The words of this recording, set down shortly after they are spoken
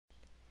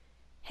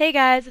Hey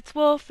guys, it's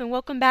Wolf, and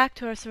welcome back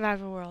to our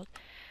survival world.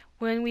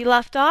 When we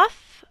left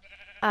off,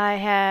 I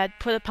had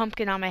put a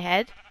pumpkin on my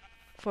head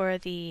for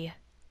the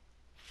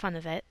fun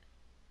of it,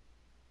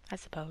 I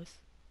suppose.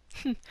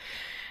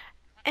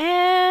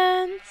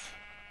 And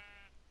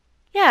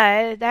yeah,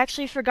 I had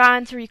actually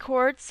forgotten to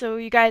record, so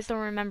you guys don't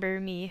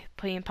remember me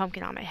putting a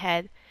pumpkin on my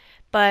head.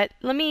 But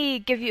let me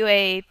give you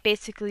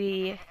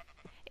basically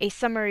a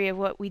summary of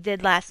what we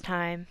did last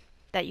time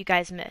that you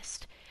guys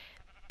missed.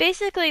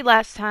 Basically,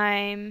 last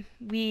time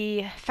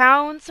we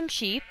found some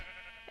sheep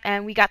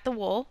and we got the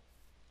wool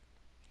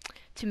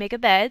to make a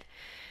bed.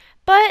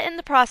 But in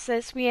the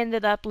process, we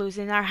ended up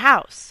losing our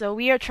house. So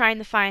we are trying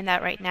to find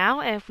that right now.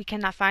 And if we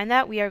cannot find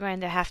that, we are going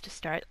to have to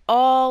start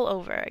all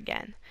over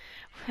again.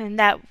 And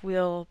that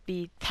will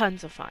be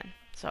tons of fun.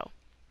 So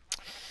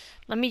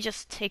let me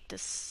just take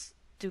this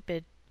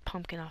stupid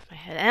pumpkin off my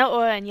head.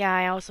 And yeah,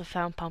 I also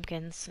found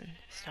pumpkins and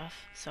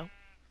stuff. So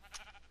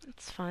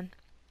it's fun.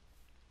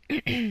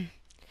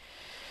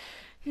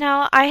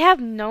 Now, I have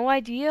no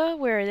idea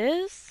where it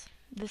is,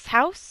 this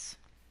house.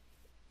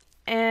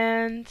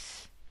 And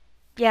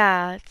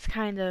yeah, it's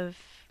going to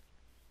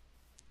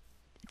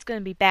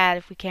be bad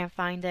if we can't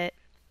find it.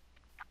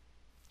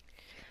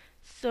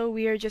 So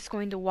we are just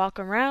going to walk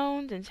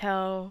around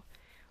until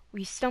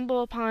we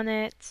stumble upon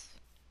it.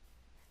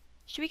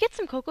 Should we get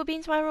some cocoa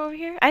beans while we're over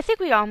here? I think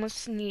we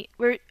almost need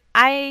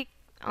my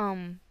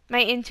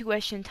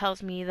intuition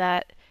tells me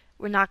that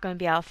we're not going to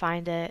be able to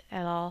find it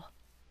at all.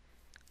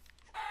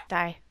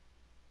 Die.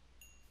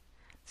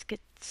 Let's get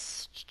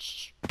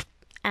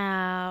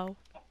ow.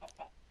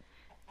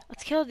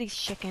 Let's kill these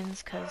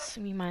chickens cuz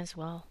we might as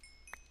well.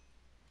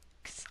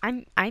 Cause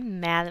I'm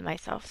mad at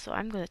myself, so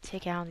I'm going to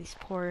take out these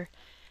poor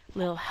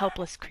little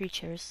helpless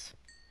creatures.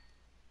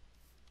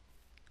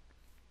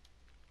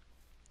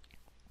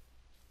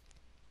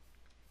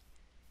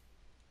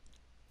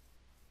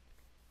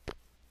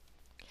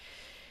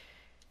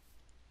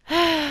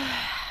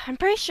 I'm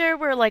pretty sure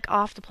we're like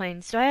off the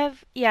plains. Do I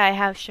have? Yeah, I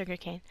have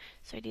sugarcane,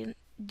 so I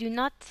do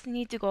not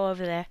need to go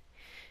over there.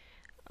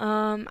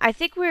 I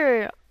think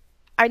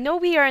I know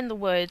we are in the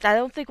woods. I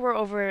don't think we're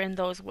over in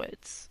those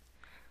woods,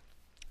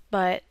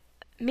 but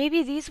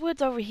maybe these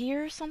woods over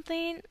here or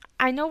something.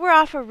 I know we're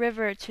off a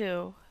river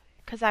too,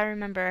 cause I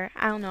remember.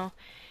 I don't know.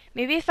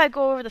 Maybe if I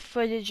go over the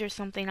footage or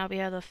something, I'll be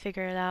able to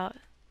figure it out.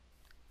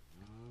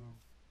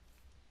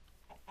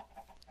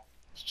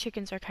 These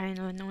chickens are kind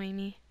of annoying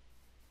me.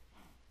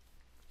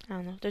 I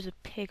don't know. There's a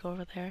pig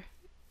over there.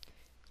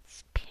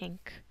 It's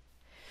pink.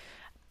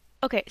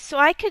 Okay, so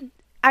I could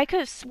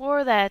have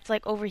swore that it's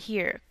like over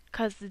here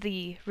because of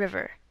the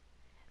river.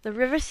 The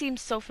river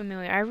seems so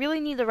familiar. I really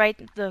need to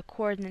write the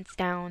coordinates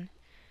down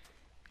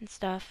and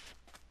stuff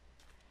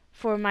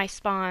for my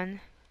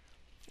spawn.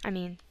 I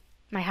mean,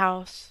 my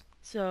house.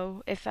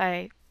 So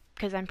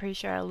because I'm pretty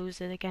sure I'll lose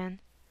it again.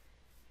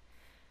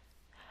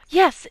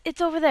 Yes,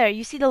 it's over there.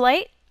 You see the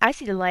light? I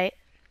see the light.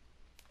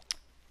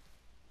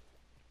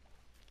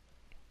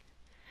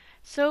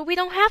 So we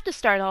don't have to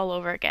start all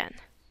over again.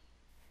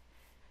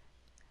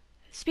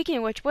 Speaking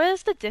of which, what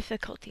is the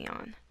difficulty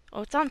on?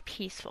 Oh, it's on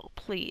peaceful,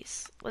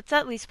 please. Let's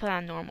at least put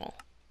on normal.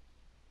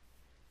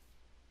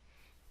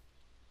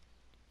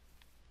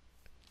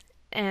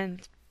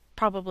 And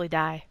probably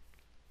die.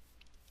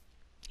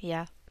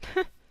 Yeah.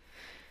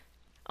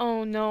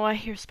 Oh no, I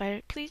hear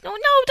spider. Please, no,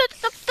 no!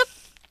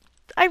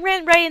 I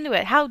ran right into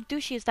it. How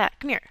douchey is that?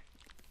 Come here.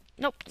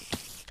 Nope.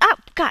 Oh,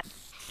 God.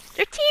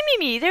 They're teaming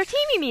me. They're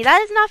teaming me. That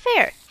is not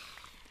fair.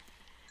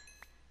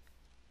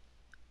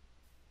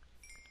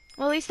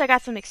 Well, at least I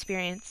got some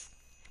experience.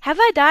 Have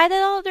I died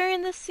at all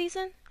during this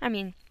season? I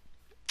mean,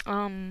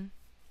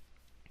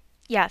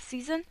 yeah,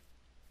 season?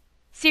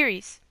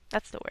 Series.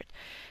 That's the word.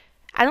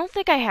 I don't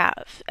think I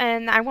have,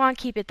 and I want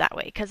to keep it that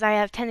way because I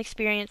have 10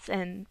 experience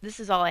and this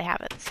is all I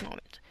have at this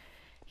moment.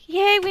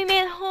 Yay, we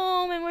made it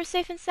home and we're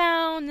safe and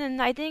sound, and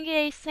I didn't get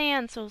any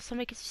sand, so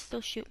somebody could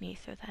still shoot me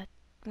through that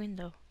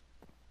window.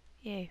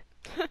 Yay.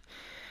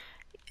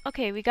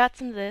 Okay, we got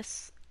some of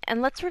this,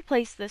 and let's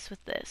replace this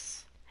with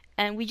this.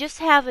 And we just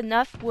have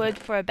enough wood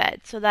for a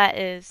bed, so that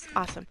is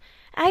awesome.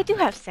 I do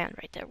have sand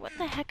right there. What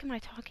the heck am I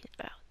talking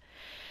about?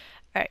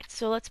 Alright,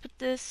 so let's put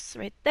this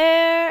right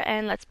there,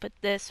 and let's put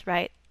this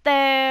right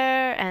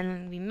there,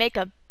 and we make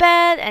a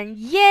bed, and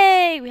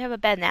yay! We have a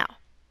bed now.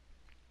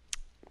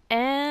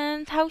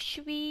 And how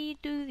should we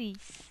do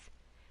these?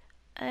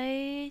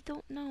 I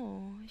don't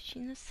know. Je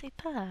ne sais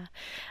pas.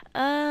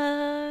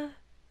 I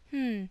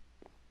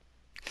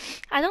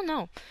don't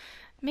know.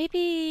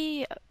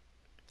 Maybe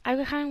I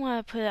would kind of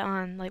want to put it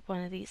on like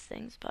one of these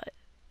things, but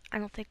I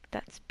don't think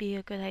that's be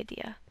a good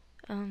idea.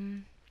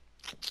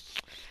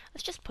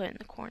 Let's just put it in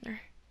the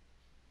corner.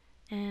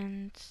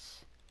 And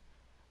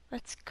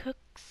let's cook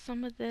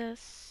some of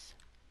this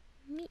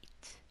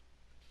meat.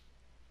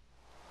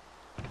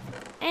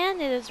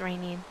 And it is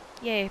raining.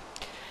 Yay.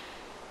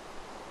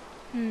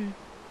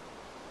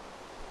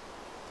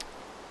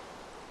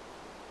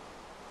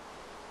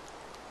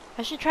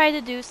 I should try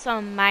to do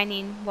some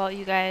mining while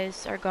you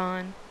guys are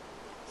gone.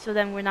 so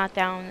then we're not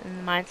down in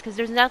the mines. Because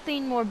there's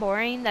nothing more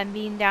boring than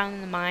being down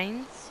in the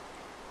mines.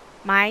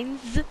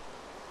 Mines?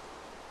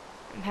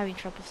 I'm having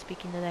trouble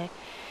speaking today.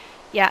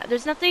 Yeah,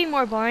 there's nothing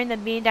more boring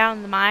than being down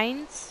in the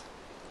mines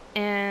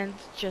and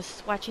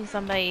just watching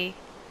somebody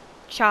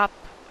chop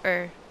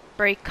or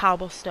break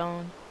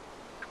cobblestone.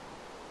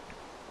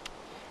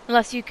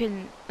 Unless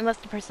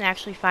the person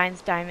actually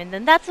finds diamond,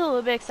 then that's a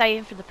little bit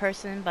exciting for the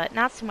person, but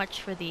not so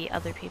much for the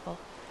other people.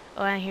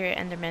 Oh, I hear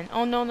Enderman.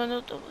 Oh, no, no,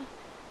 no.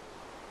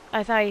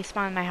 I thought he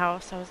spawned in my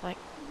house. I was like,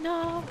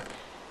 no.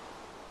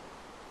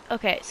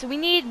 Okay, so we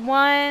need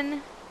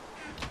 1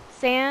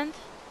 sand.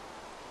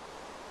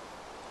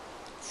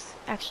 Let's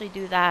actually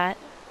do that.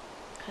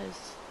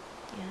 Because,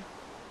 yeah.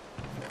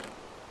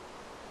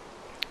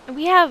 And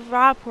we have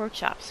raw pork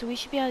chops, so we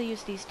should be able to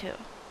use these too.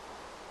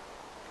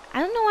 I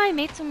don't know why I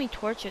made so many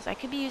torches. I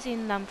could be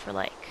using them for,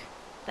 like,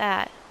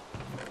 that.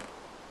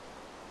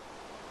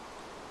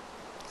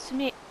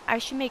 So I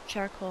should make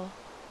charcoal.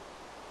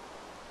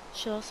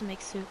 Should also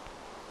make soup.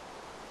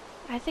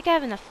 I think I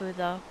have enough food,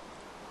 though.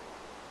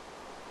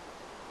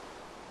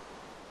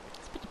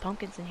 Let's put the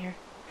pumpkins in here.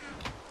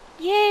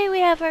 Yay, we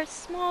have our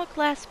small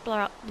glass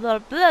block.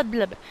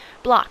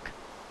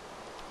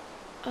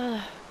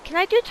 Can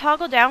I do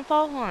toggle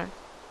downfall? Hold on.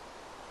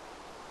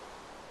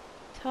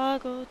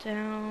 Toggle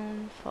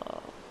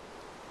downfall.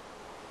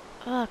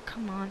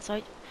 Come on.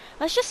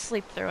 Let's just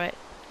sleep through it.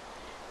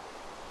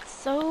 It's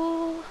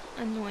so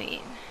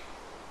annoying.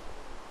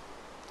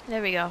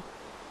 There we go.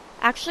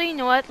 Actually, you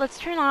know what? Let's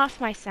turn off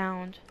my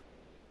sound.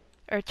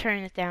 Or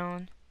turn it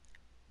down.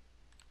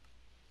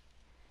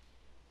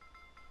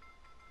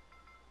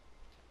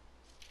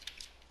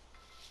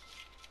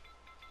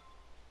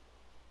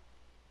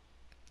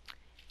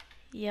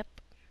 Yep.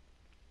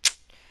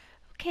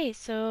 Okay,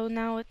 so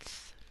now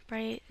it's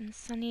bright and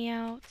sunny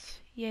out.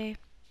 Yay.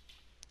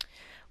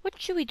 What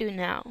should we do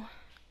now?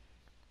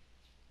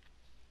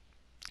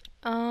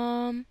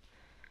 I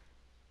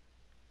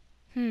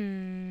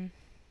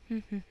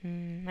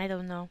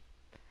don't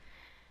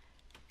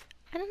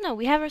know.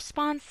 We have our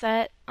spawn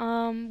set.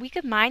 We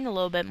could mine a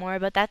little bit more,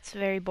 but that's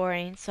very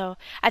boring. So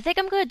I think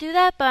I'm going to do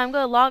that, but I'm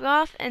going to log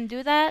off and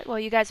do that while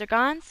you guys are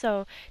gone.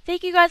 So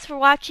thank you guys for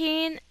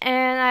watching,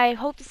 and I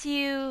hope to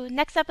see you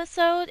next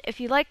episode. If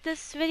you like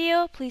this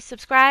video, please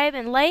subscribe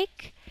and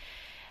like,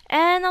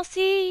 and I'll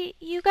see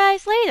you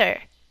guys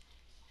later.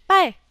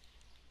 Bye.